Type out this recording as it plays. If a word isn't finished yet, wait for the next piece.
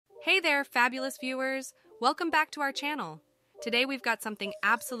Hey there, fabulous viewers! Welcome back to our channel. Today we've got something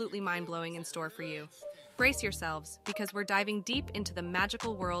absolutely mind-blowing in store for you. Brace yourselves, because we're diving deep into the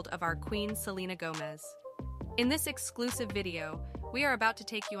magical world of our queen, Selena Gomez. In this exclusive video, we are about to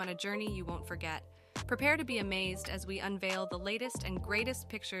take you on a journey you won't forget. Prepare to be amazed as we unveil the latest and greatest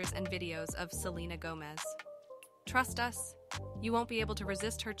pictures and videos of Selena Gomez. Trust us, you won't be able to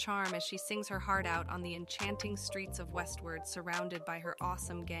resist her charm as she sings her heart out on the enchanting streets of Westward, surrounded by her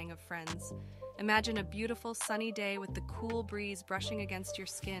awesome gang of friends. Imagine a beautiful sunny day with the cool breeze brushing against your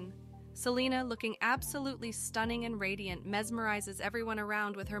skin. Selena, looking absolutely stunning and radiant, mesmerizes everyone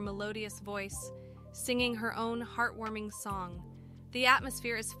around with her melodious voice, singing her own heartwarming song. The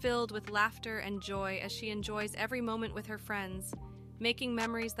atmosphere is filled with laughter and joy as she enjoys every moment with her friends, making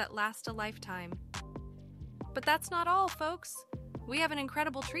memories that last a lifetime. But that's not all, folks. We have an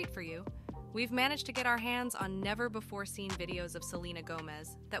incredible treat for you. We've managed to get our hands on never-before-seen videos of Selena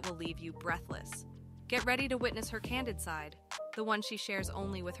Gomez that will leave you breathless. Get ready to witness her candid side, the one she shares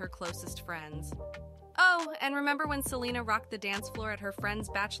only with her closest friends. Oh, and remember when Selena rocked the dance floor at her friend's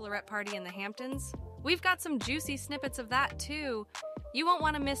bachelorette party in the Hamptons? We've got some juicy snippets of that, too. You won't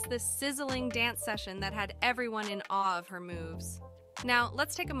want to miss this sizzling dance session that had everyone in awe of her moves. Now,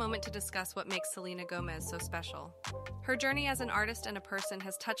 let's take a moment to discuss what makes Selena Gomez so special. Her journey as an artist and a person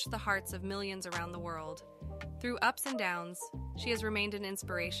has touched the hearts of millions around the world. Through ups and downs, she has remained an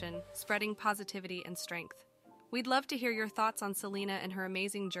inspiration, spreading positivity and strength. We'd love to hear your thoughts on Selena and her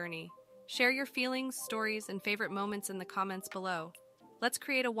amazing journey. Share your feelings, stories, and favorite moments in the comments below. Let's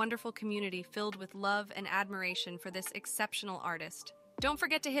create a wonderful community filled with love and admiration for this exceptional artist. Don't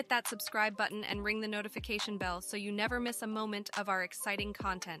forget to hit that subscribe button and ring the notification bell so you never miss a moment of our exciting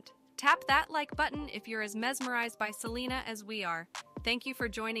content. Tap that like button if you're as mesmerized by Selena as we are. Thank you for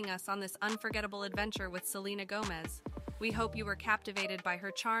joining us on this unforgettable adventure with Selena Gomez. We hope you were captivated by her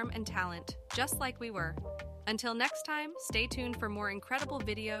charm and talent, just like we were. Until next time, stay tuned for more incredible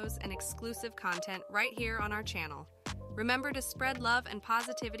videos and exclusive content right here on our channel. Remember to spread love and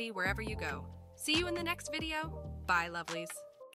positivity wherever you go. See you in the next video. Bye, lovelies.